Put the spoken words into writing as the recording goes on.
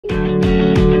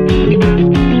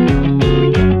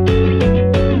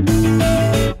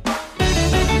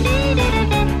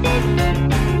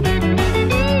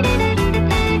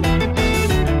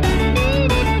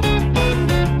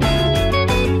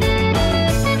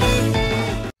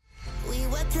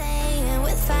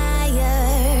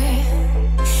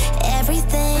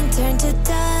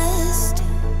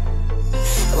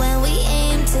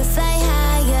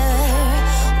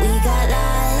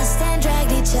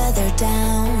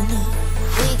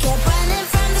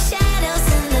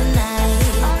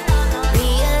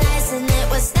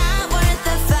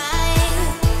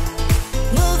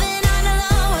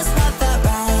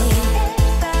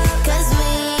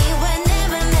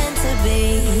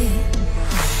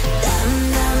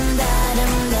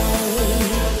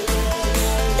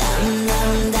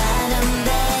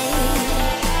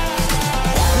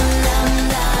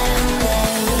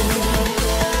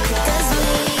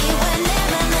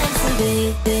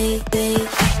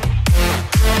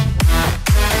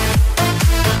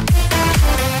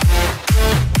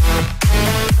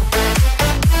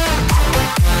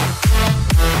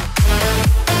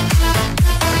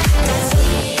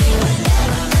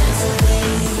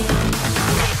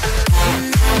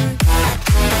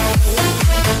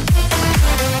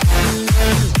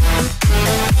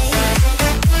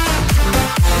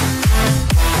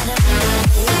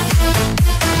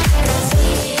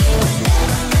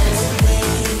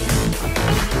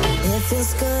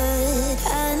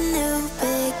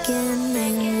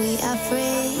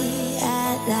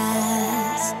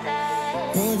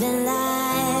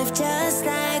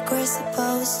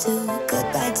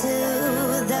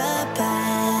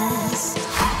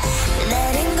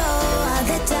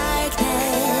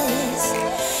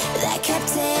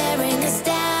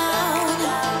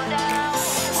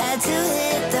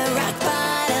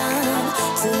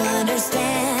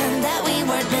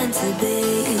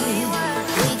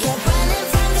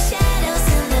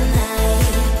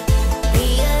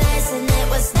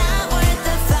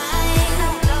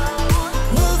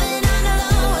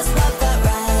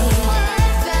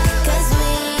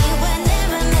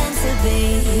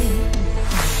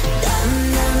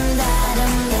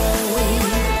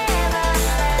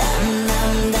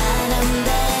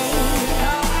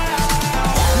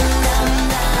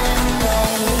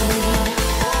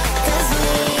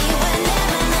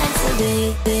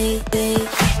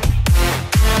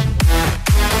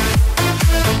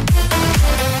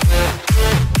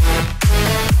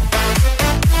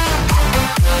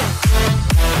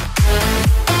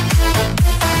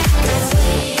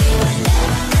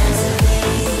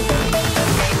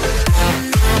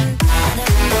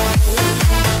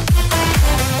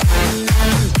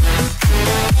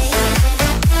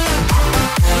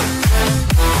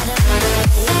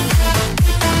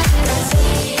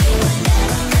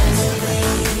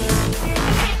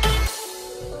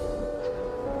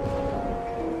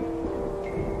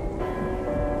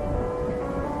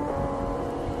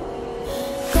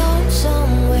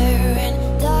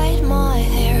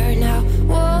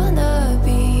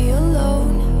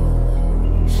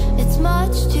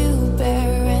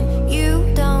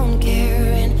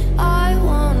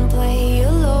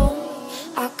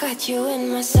You in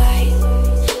my sight.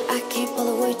 I keep all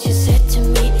the words you said to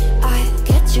me. I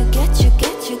get you, get you,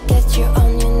 get you, get you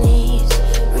on your knees.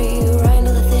 Rewrite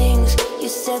all the things you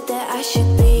said that I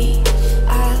should be.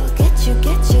 I'll get you,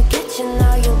 get you, get you.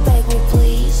 Now you beg me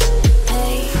please.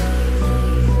 Hey,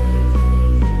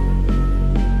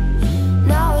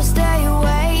 now I stay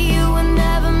away. You were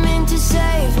never meant to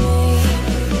save me.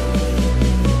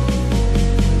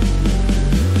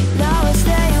 Now I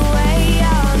stay away.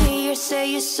 I'll hear you say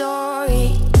you're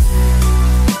sorry.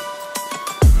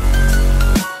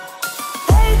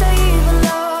 Hate I even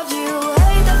loved you.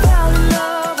 Hate I fell in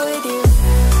love with you.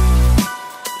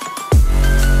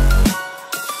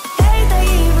 Hate I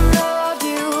even loved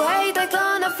you. Hate I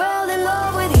kinda fell in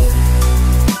love with you.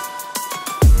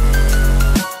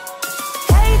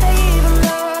 Hate I even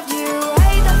loved you.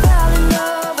 Hate I fell in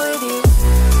love with you.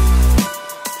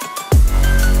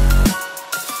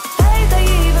 Hate I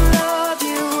even loved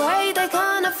you. Hate I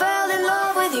kinda fell in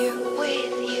love with you.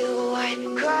 With you, I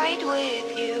cried with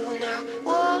you. Now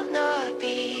wanna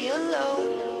be alone.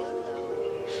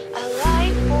 I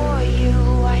lied for you,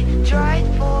 I tried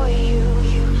for you.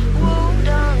 You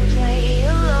wouldn't play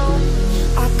alone.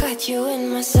 I got you in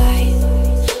my sight.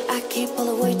 I keep all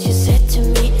the words you said to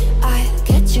me. I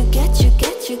get you, get you,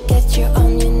 get you, get you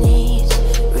on your knees.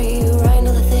 Rewrite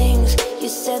all the things you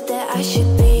said that I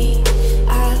should be.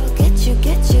 I'll get you,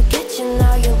 get you, get you.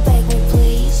 Now you beg me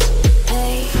please.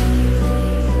 Hey,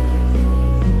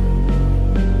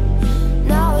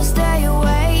 now I stay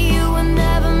away. You were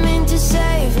never meant to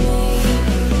save me.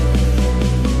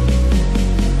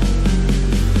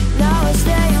 Now I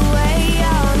stay away.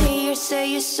 I'll hear you say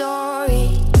you're sorry.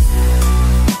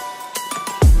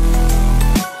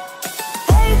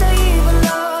 Hate I even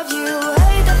loved you.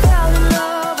 Hate I fell in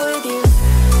love with you.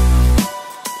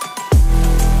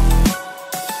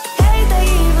 Hate I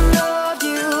even loved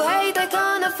you. Hate I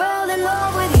kinda fell in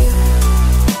love with you.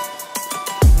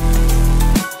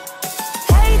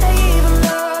 Hate I even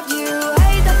loved you.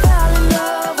 Hate I fell in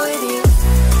love with you.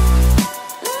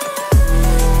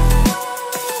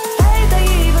 Hate I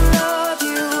even loved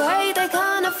you. Hate I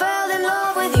kinda fell in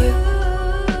love with you.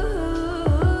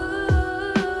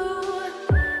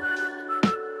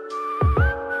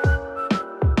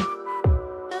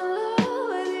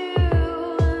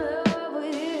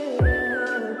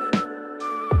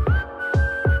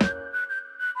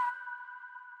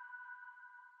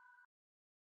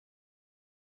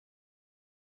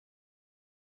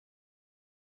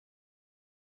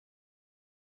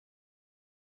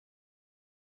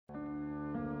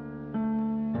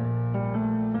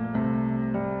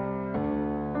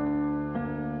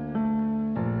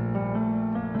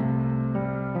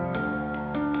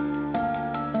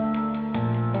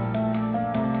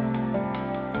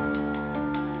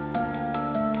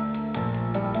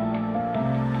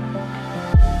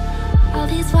 All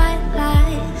these white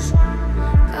lies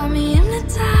got me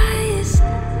hypnotized.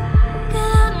 Get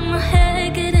out of my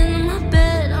head, get into my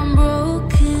bed, I'm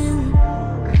broken.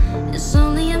 It's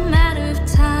only a matter of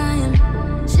time.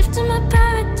 Shifting my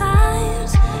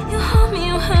paradigms. You hold me,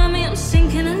 you hurt me, I'm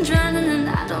sinking and drowning, and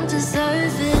I don't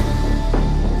deserve it.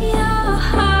 Your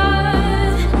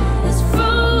heart is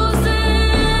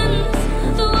frozen.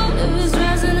 The water is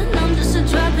rising and I'm just a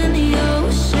drop in the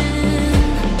ocean.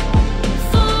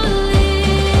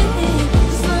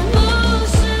 Slow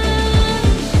motion.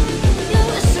 You're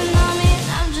wishing on me and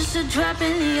I'm just a drop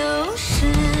in the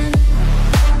ocean.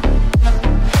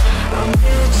 I'm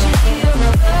Gucci, you're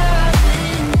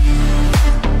loving you.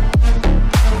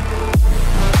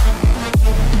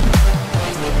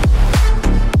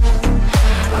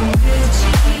 I'm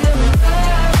Gucci, you're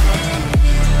loving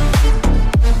you.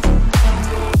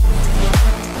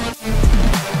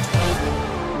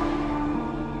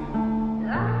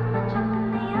 I'm a drop in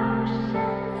the ocean.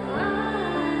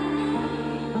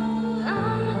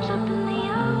 I'm a drop in the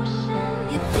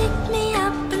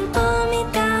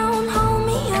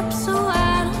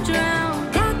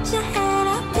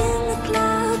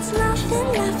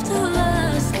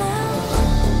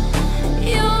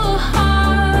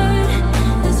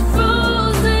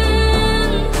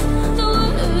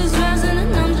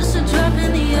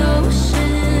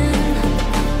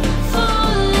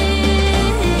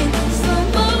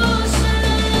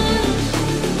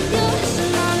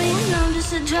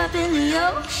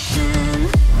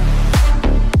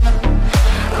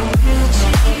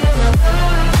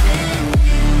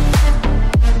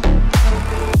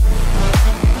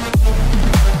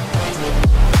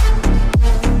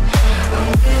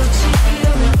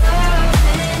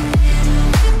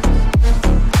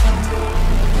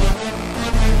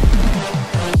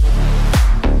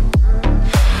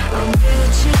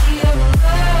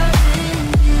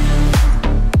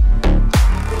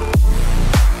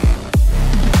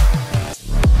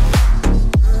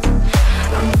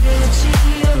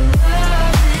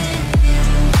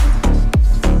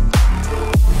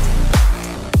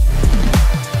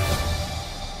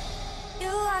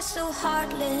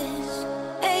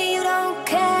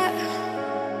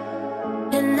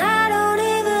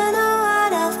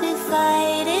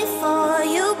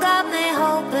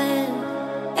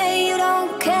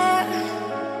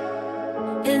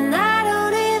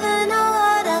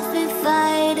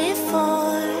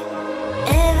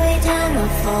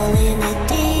falling in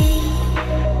deep,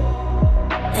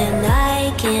 and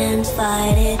I can't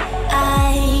fight it,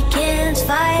 I can't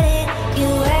fight it. You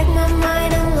wreck my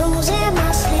mind, I'm losing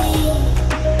my sleep,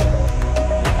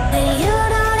 and you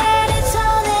know that it's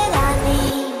all that I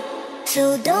need, so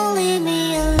don't leave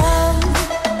me alone.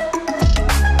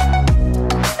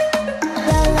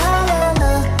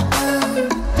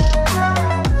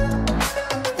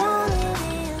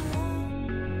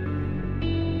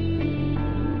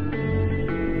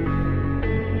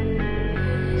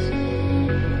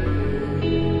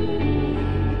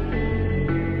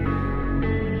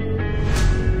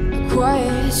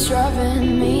 Quiet's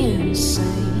driving me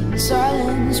insane.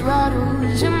 Silence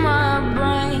rattles in my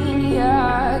brain.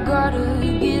 Yeah, I gotta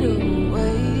get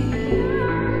away.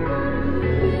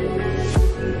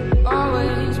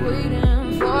 Always waiting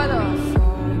for the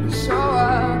phone, so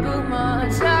I built my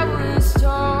towers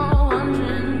tall,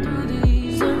 wandering through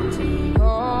these empty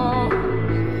halls.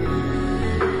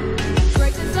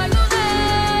 Break the cycle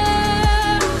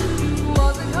now,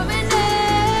 walls are coming down.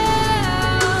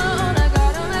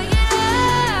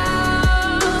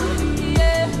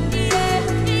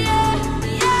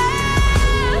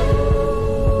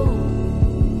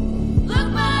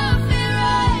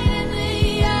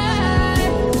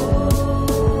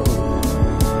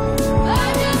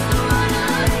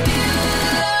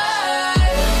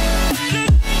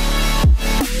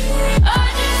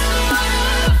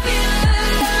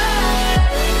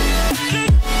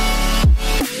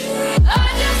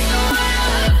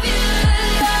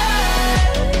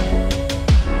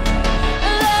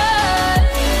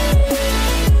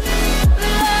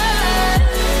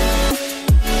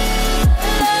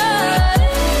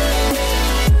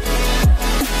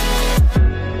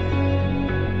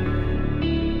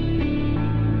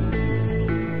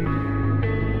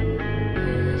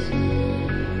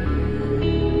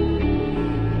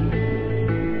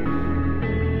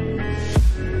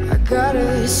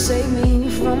 Gotta save me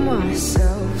from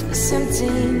myself. This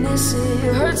emptiness,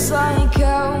 it hurts like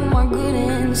hell. My good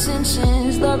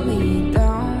intentions let me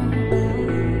down.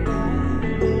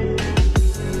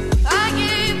 I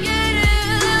keep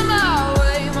getting in my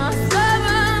way. My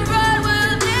stubborn pride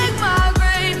will dig my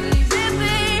grave. Leave it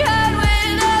behind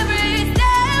with every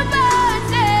step I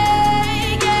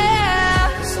take.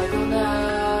 Yeah, cycle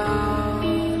down,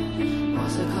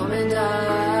 walls are coming down.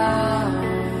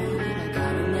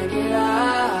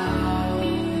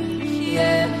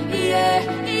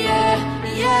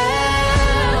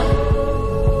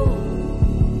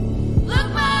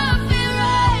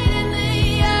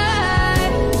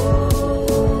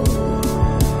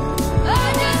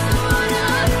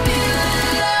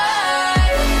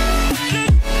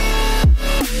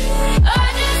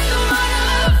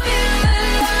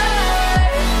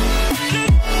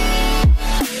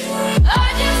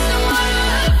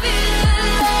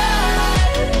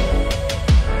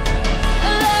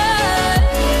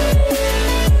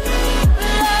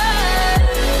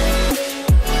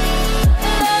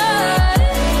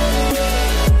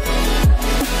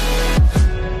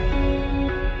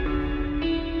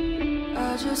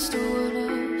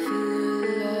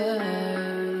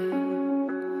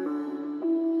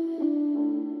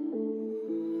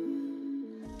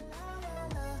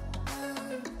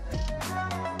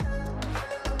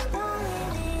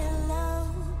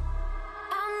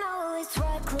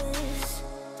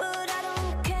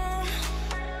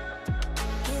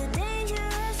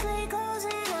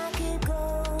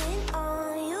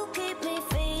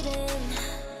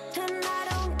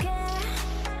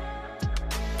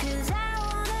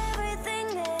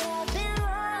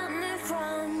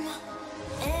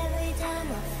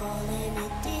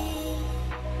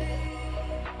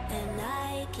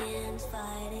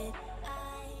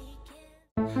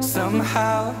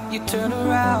 Somehow you turn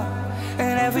around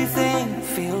and everything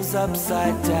feels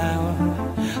upside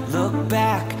down. Look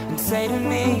back and say to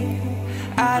me,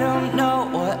 I don't know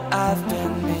what I've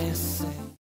been missing.